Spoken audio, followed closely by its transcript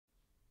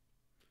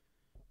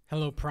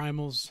Hello,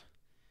 Primals.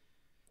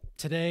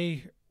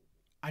 Today,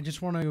 I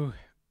just want to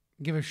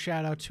give a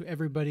shout out to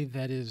everybody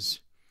that is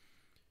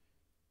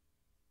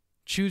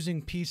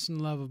choosing peace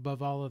and love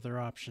above all other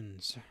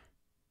options,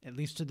 at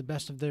least to the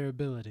best of their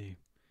ability.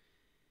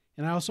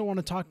 And I also want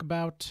to talk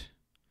about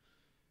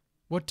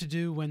what to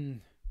do when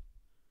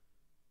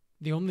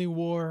the only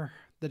war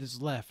that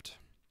is left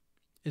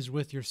is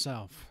with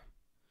yourself.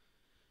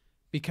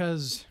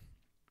 Because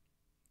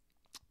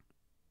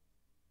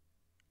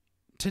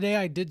today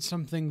I did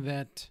something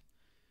that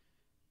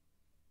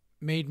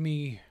made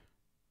me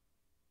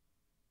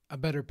a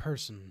better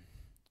person.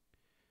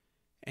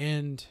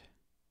 And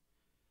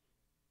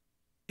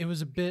it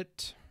was a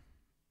bit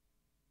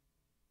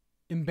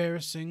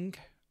embarrassing,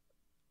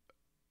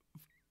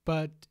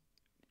 but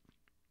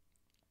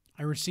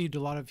I received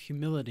a lot of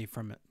humility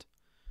from it.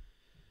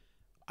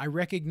 I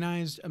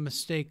recognized a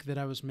mistake that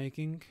I was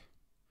making,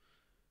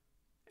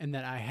 and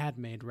that I had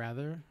made,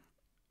 rather,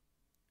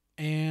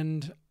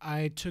 and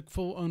I took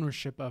full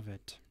ownership of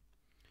it.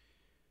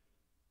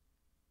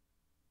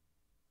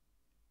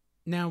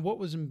 Now, what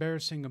was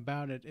embarrassing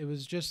about it? It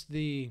was just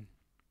the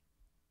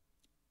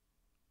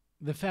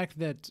fact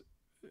that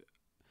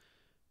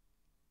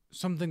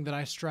something that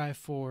I strive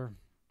for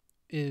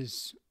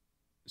is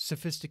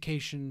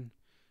sophistication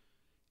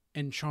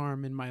and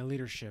charm in my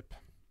leadership.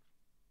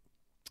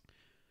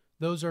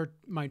 Those are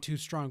my two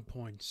strong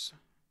points.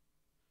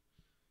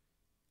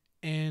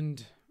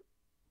 And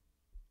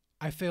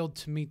I failed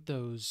to meet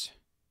those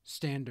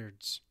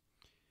standards.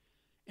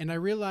 And I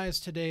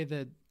realized today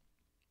that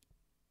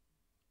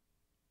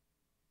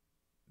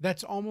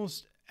that's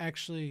almost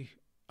actually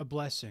a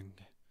blessing,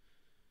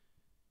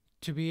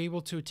 to be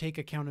able to take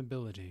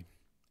accountability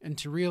and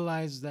to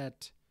realize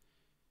that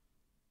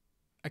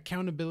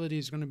accountability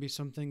is going to be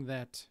something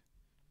that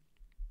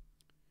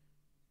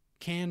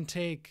can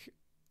take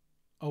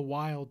a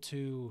while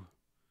to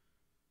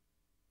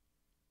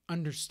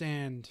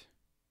understand,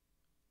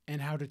 and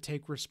how to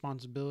take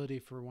responsibility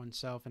for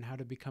oneself and how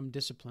to become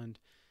disciplined.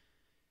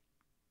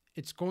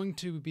 It's going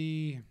to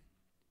be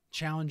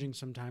challenging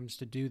sometimes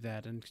to do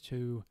that and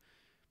to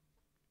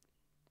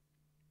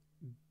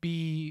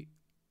be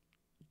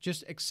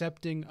just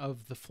accepting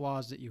of the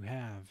flaws that you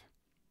have.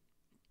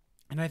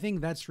 And I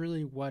think that's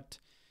really what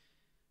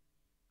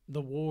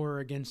the war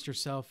against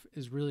yourself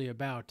is really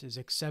about, is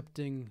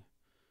accepting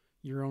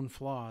your own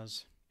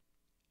flaws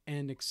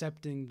and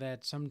accepting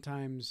that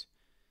sometimes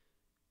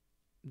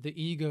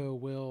the ego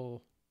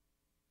will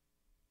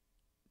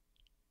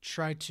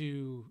try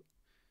to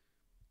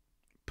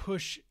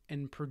push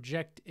and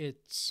project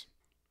its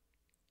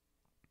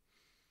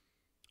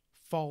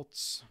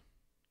false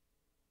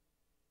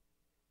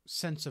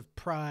sense of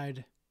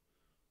pride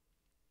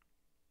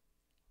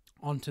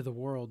onto the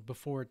world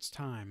before its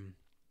time.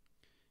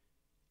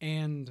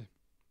 And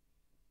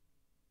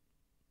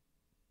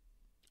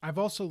I've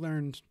also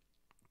learned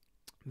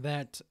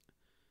that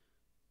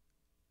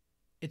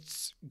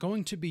it's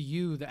going to be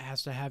you that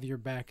has to have your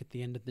back at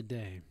the end of the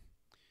day.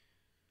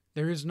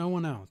 There is no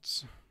one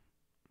else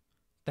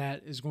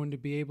that is going to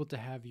be able to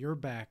have your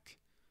back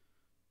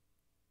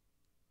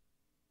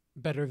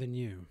better than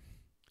you.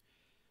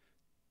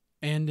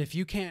 And if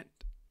you can't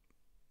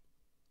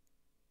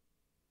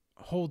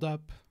hold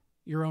up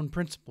your own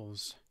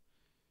principles,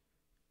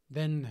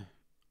 then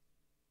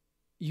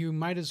you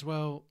might as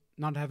well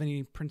not have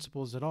any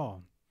principles at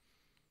all.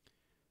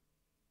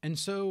 And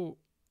so,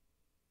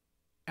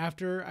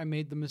 after I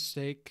made the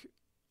mistake,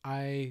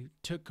 I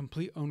took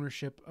complete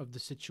ownership of the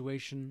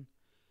situation.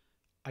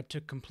 I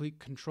took complete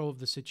control of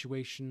the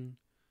situation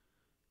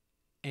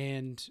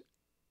and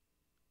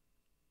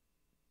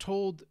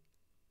told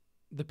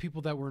the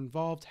people that were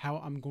involved how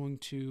I'm going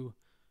to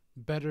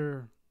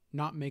better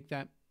not make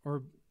that,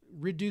 or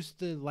reduce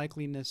the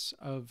likeliness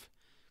of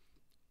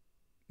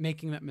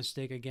making that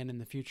mistake again in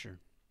the future.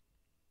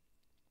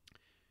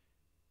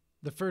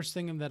 The first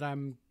thing that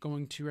I'm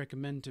going to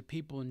recommend to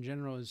people in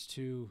general is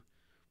to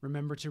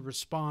remember to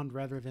respond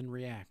rather than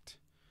react.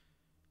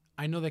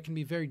 I know that can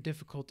be very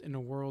difficult in a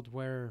world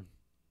where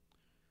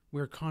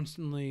we're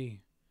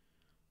constantly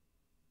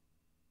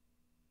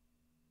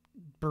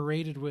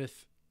berated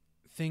with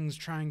things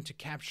trying to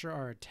capture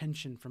our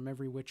attention from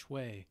every which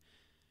way.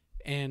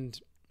 And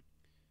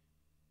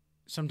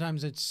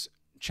sometimes it's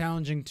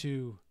challenging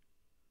to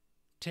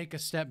take a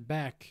step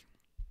back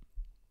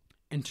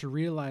and to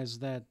realize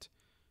that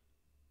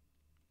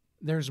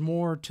there's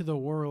more to the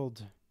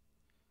world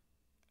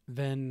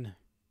than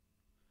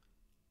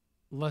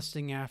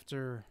lusting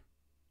after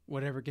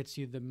whatever gets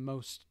you the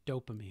most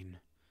dopamine.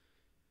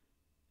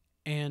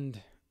 And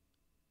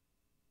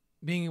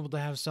being able to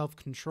have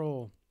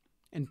self-control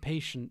and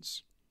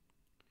patience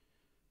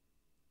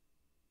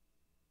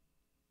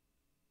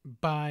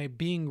by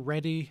being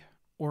ready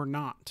or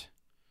not.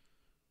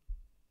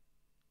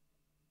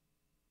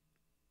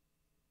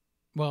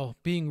 Well,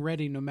 being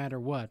ready no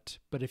matter what,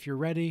 but if you're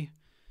ready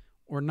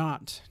or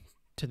not,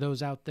 to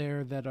those out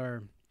there that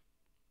are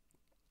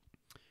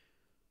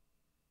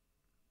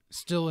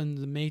still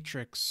in the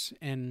matrix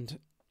and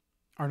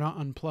are not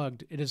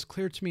unplugged. It is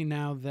clear to me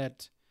now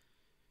that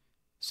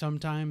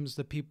sometimes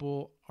the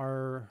people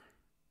are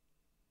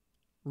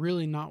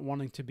really not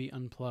wanting to be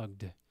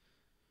unplugged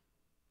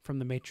from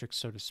the Matrix,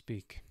 so to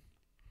speak.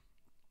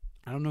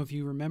 I don't know if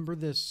you remember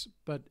this,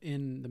 but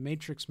in the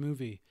Matrix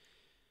movie,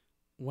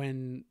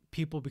 when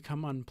people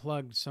become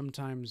unplugged,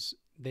 sometimes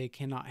they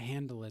cannot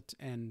handle it,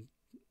 and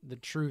the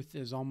truth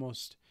is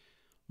almost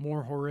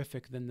more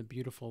horrific than the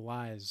beautiful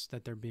lies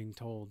that they're being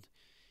told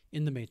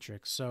in the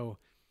Matrix. So,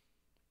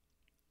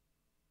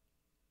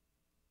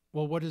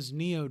 well, what does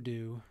Neo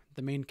do,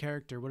 the main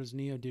character, what does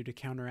Neo do to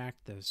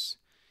counteract this?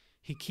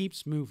 He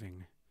keeps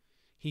moving.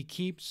 He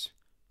keeps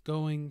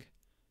going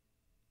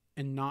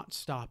and not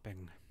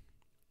stopping,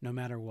 no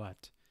matter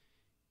what.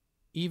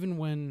 Even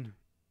when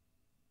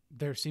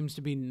there seems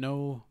to be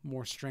no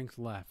more strength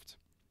left.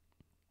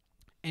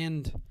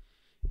 And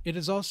it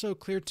is also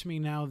clear to me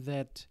now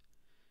that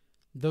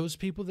those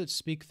people that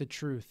speak the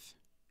truth,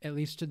 at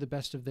least to the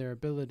best of their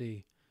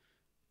ability,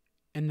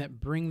 and that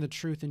bring the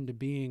truth into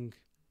being,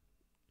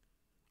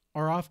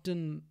 are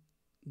often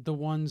the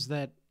ones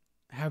that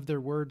have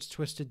their words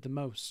twisted the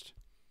most.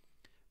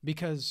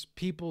 Because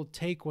people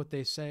take what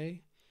they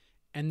say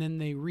and then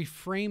they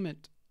reframe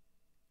it,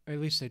 or at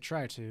least they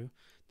try to.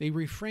 They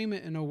reframe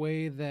it in a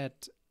way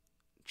that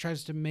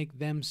tries to make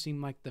them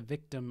seem like the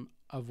victim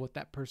of what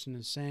that person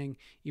is saying,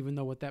 even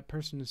though what that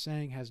person is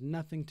saying has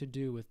nothing to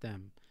do with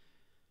them.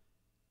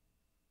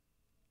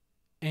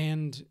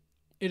 And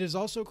it is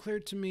also clear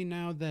to me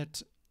now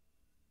that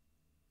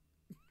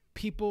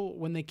people,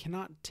 when they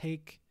cannot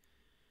take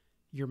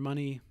your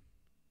money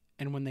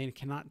and when they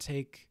cannot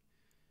take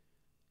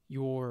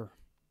your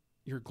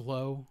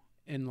glow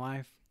in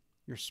life,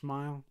 your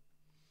smile,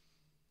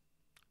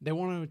 they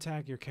want to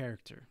attack your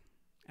character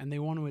and they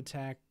want to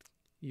attack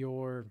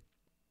your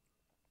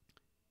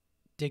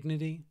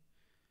dignity.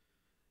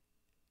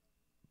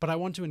 But I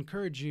want to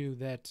encourage you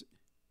that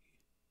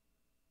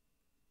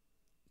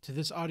to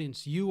this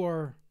audience, you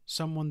are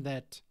someone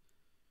that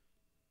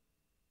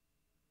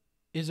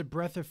is a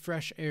breath of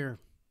fresh air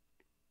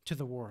to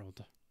the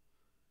world.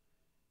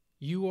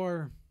 You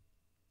are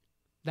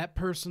that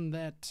person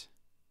that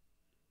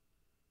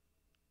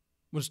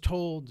was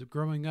told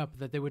growing up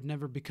that they would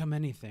never become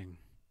anything.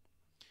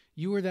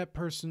 You are that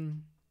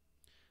person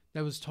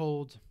that was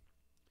told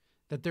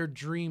that their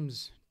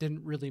dreams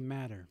didn't really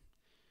matter.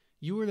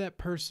 You were that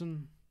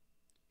person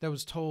that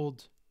was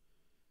told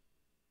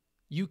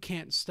you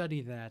can't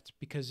study that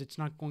because it's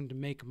not going to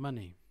make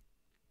money.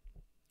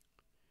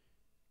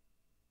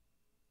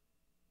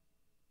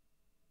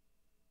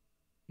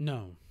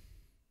 No.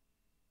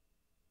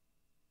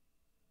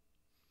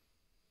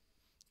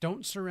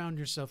 Don't surround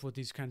yourself with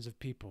these kinds of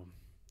people.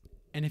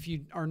 And if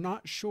you are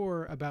not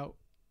sure about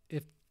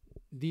if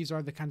these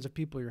are the kinds of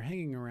people you're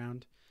hanging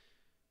around,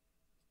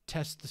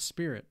 test the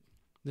spirit.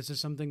 This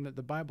is something that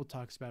the Bible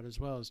talks about as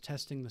well, is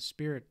testing the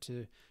spirit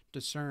to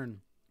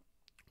discern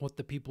what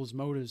the people's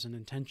motives and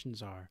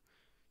intentions are.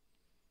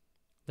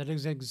 That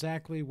is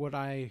exactly what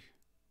I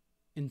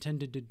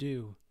intended to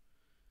do.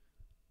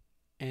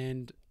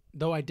 And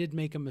though I did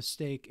make a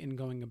mistake in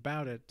going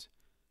about it,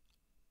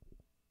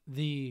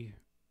 the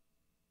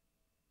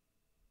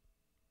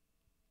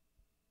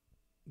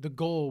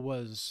goal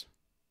was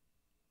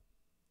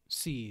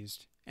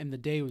seized, and the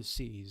day was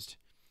seized,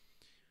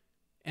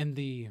 and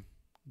the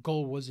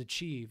goal was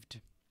achieved.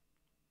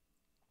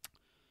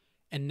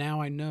 And now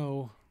I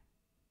know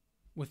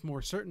with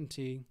more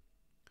certainty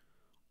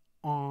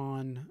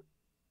on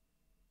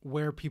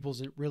where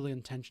people's real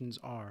intentions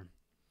are.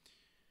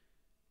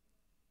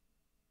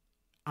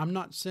 I'm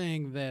not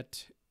saying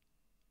that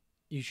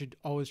you should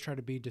always try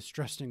to be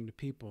distrusting to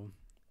people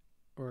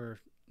or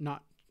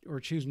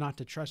choose not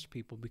to trust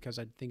people, because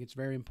I think it's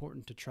very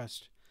important to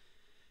trust.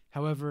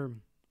 However,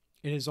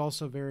 it is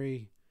also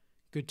very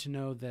good to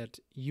know that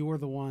you are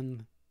the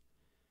one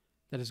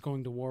that is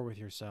going to war with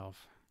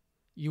yourself.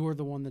 You are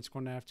the one that's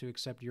going to have to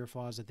accept your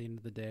flaws at the end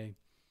of the day.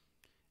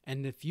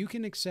 And if you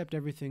can accept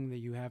everything that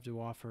you have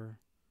to offer,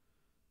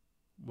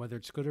 whether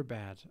it's good or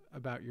bad,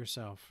 about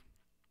yourself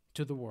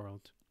to the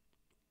world,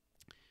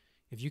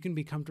 if you can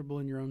be comfortable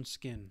in your own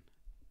skin,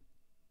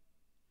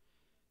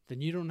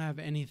 then you don't have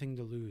anything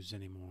to lose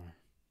anymore.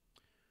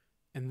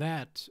 And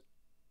that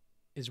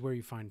is where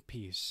you find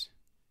peace,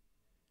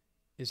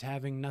 is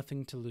having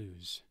nothing to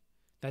lose.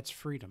 That's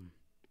freedom.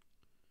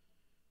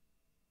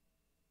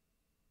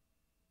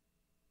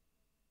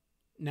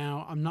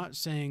 Now, I'm not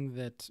saying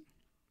that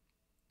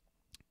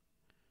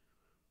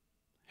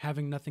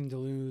having nothing to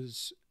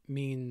lose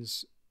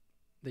means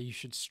that you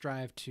should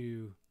strive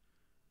to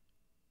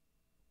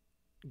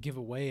give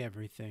away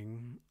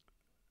everything.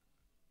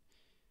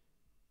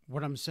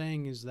 What I'm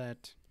saying is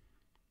that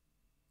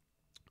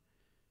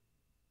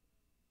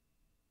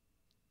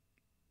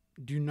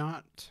do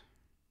not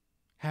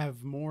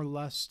have more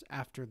lust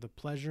after the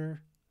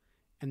pleasure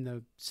and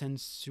the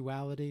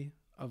sensuality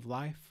of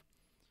life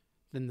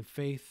than the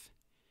faith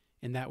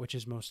in that which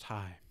is most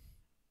high.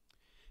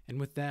 And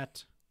with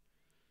that,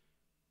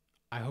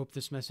 I hope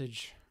this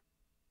message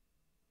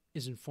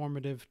is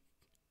informative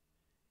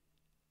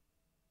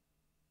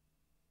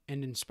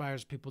and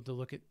inspires people to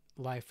look at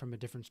life from a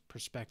different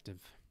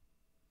perspective.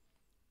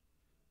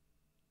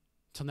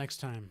 Till next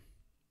time,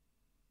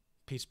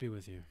 peace be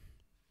with you.